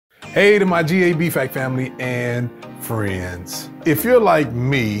Hey to my GABFAC family and friends. If you're like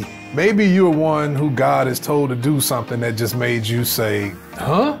me, maybe you're one who God has told to do something that just made you say,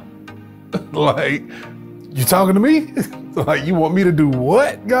 huh? Like, you talking to me? Like, you want me to do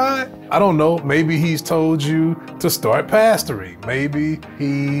what, God? I don't know. Maybe he's told you to start pastoring. Maybe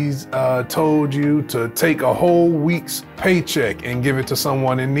he's told you to take a whole week's paycheck and give it to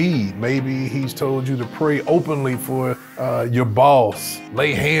someone in need. Maybe he's told you to pray openly for your boss,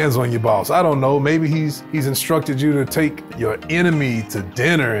 lay hands on your boss. I don't know. Maybe he's instructed you to take your enemy to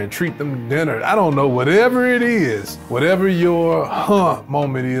dinner and treat them to dinner. I don't know. Whatever it is, whatever your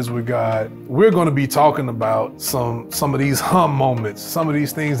moment is with God, we're going to be talking about some of these moments, some of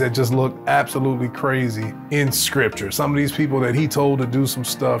these things that just look absolutely crazy in scripture. Some of these people that he told to do some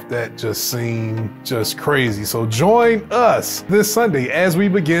stuff that just seem just crazy. So join us this Sunday as we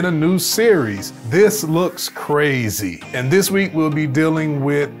begin a new series. This looks crazy. And this week we'll be dealing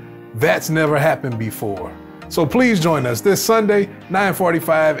with That's Never Happened Before. So please join us this Sunday,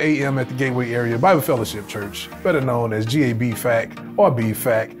 9:45 a.m. at the Gateway Area Bible Fellowship Church, better known as GABFAC or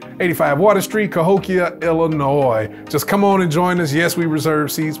BFAC, 85 Water Street, Cahokia, Illinois. Just come on and join us. Yes, we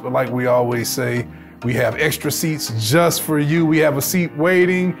reserve seats, but like we always say, we have extra seats just for you. We have a seat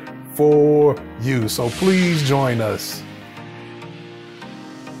waiting for you. So please join us.